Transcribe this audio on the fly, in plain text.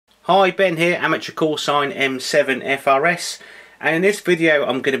Hi, Ben here, amateur call sign M7FRS, and in this video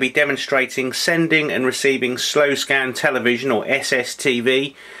I'm going to be demonstrating sending and receiving slow scan television or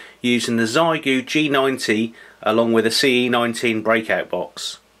SSTV using the Xiegu G90 along with a CE19 breakout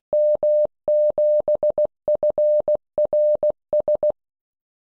box.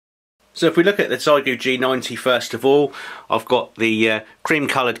 So if we look at the Xiegu G90 first of all, I've got the cream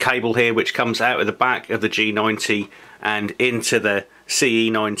coloured cable here which comes out of the back of the G90 and into the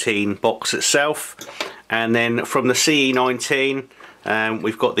CE19 box itself, and then from the CE19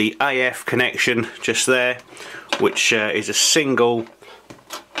 we've got the AF connection just there, which is a single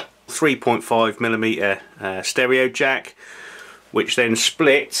 3.5mm stereo jack, which then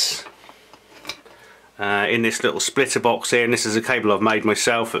splits in this little splitter box here, and this is a cable I've made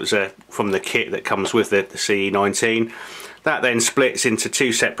myself. It was from the kit that comes with the CE19. That then splits into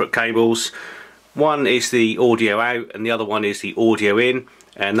two separate cables. One is the audio out and the other one is the audio in,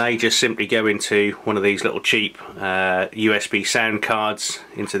 and they just simply go into one of these little cheap USB sound cards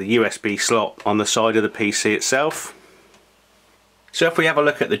into the USB slot on the side of the PC itself. So if we have a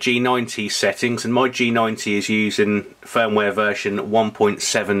look at the G90 settings, and my G90 is using firmware version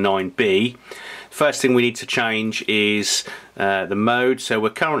 1.79b, first thing we need to change is the mode. So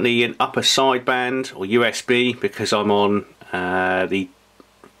we're currently in upper sideband or USB because I'm on the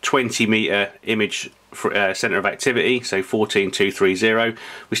 20 meter image center of activity, so 14230.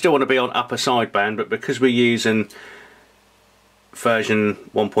 We still want to be on upper sideband, but because we're using version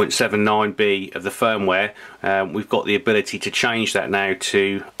 1.79b of the firmware, we've got the ability to change that now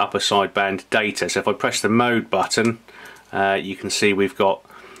to upper sideband data. So if I press the mode button, you can see we've got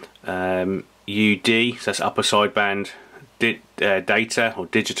UD, so that's upper sideband data or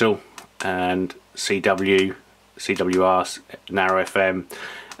digital, and CW, CWR, narrow FM,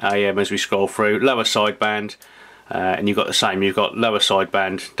 AM as we scroll through, lower sideband, and you've got the same, you've got lower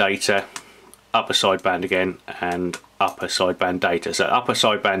sideband data, upper sideband again, and upper sideband data. So upper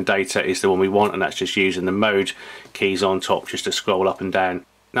sideband data is the one we want, and that's just using the mode keys on top just to scroll up and down.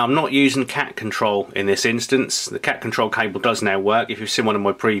 Now I'm not using cat control in this instance. The cat control cable does now work. If you've seen one of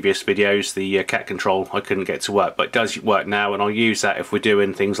my previous videos, the cat control I couldn't get to work, but it does work now, and I'll use that if we're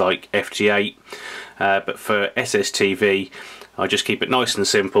doing things like FT8. But for SSTV, I just keep it nice and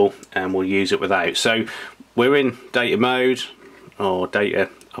simple and we'll use it without. So we're in data mode or data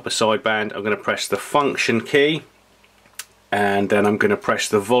upper sideband. I'm going to press the function key, and then I'm going to press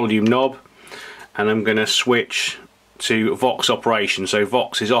the volume knob, and I'm going to switch to VOX operation. So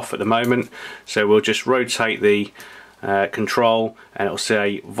VOX is off at the moment, so we'll just rotate the control and it'll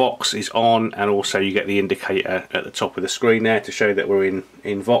say VOX is on, and also you get the indicator at the top of the screen there to show that we're in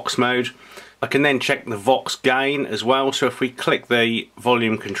VOX mode. I can then check the VOX gain as well. So if we click the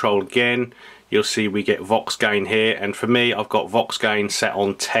volume control again, you'll see we get VOX gain here, and for me I've got VOX gain set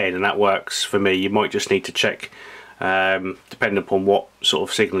on 10, and that works for me. You might just need to check depending upon what sort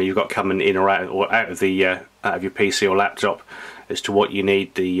of signal you've got coming in or out of your PC or laptop as to what you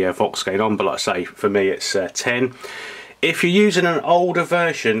need the VOX gain on, but like I say, for me it's 10. If you're using an older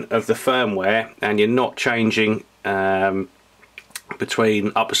version of the firmware and you're not changing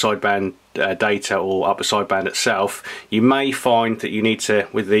between upper sideband data or upper sideband itself, you may find that you need to,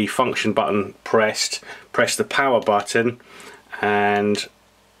 with the function button pressed, press the power button, and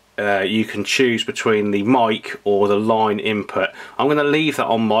you can choose between the mic or the line input. I'm going to leave that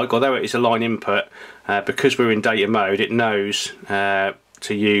on mic, although it is a line input, because we're in data mode it knows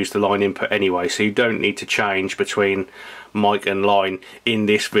to use the line input anyway, so you don't need to change between mic and line in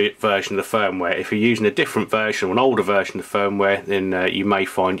this version of the firmware. If you're using a different version or an older version of the firmware, then you may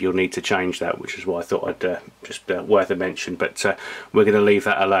find you'll need to change that, which is why I thought I'd just worth a mention, but we're going to leave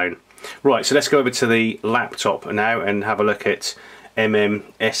that alone. Right, so let's go over to the laptop now and have a look at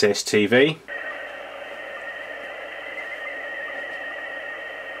MMSSTV.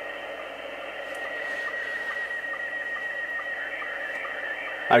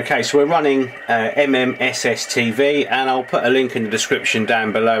 Okay, so we're running MMSSTV, and I'll put a link in the description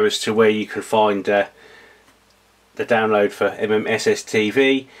down below as to where you can find the download for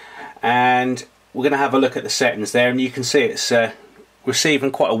MMSSTV, and we're going to have a look at the settings there, and you can see it's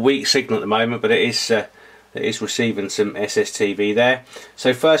receiving quite a weak signal at the moment, but it is receiving some SSTV there.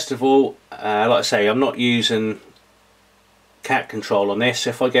 So first of all, like I say, I'm not using cat control on this.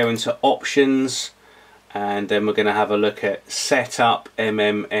 If I go into options, and then we're going to have a look at setup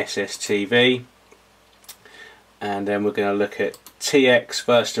MMSSTV, and then we're going to look at TX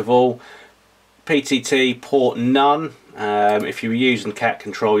first of all. PTT port none. If you were using cat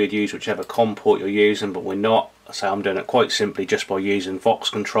control you'd use whichever COM port you're using, but we're not, so I'm doing it quite simply just by using VOX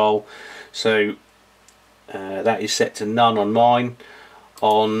control. So that is set to none on mine.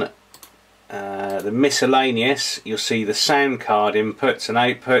 On the miscellaneous, you'll see the sound card inputs and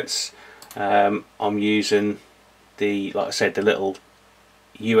outputs. I'm using the, like I said, the little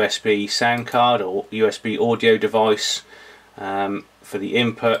USB sound card or USB audio device for the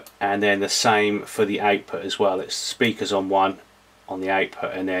input, and then the same for the output as well. It's speakers on one on the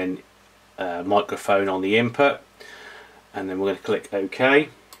output and then microphone on the input, and then we're going to click OK,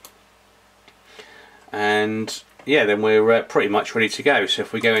 and yeah, then we're pretty much ready to go. So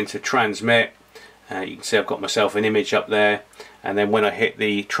if we go into transmit, you can see I've got myself an image up there, and then when I hit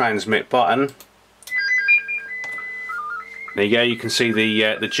the transmit button, there you go, you can see the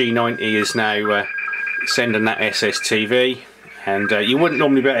G90 is now sending that SSTV, and you wouldn't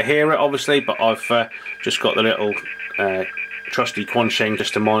normally be able to hear it obviously, but I've just got the little trusty Quansheng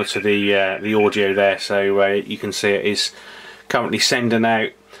just to monitor the audio there, so you can see it is currently sending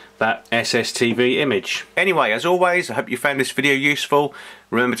out that SSTV image. Anyway, as always, I hope you found this video useful.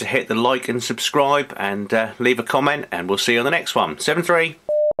 Remember to hit the like and subscribe, and leave a comment, and we'll see you on the next one. 7-3.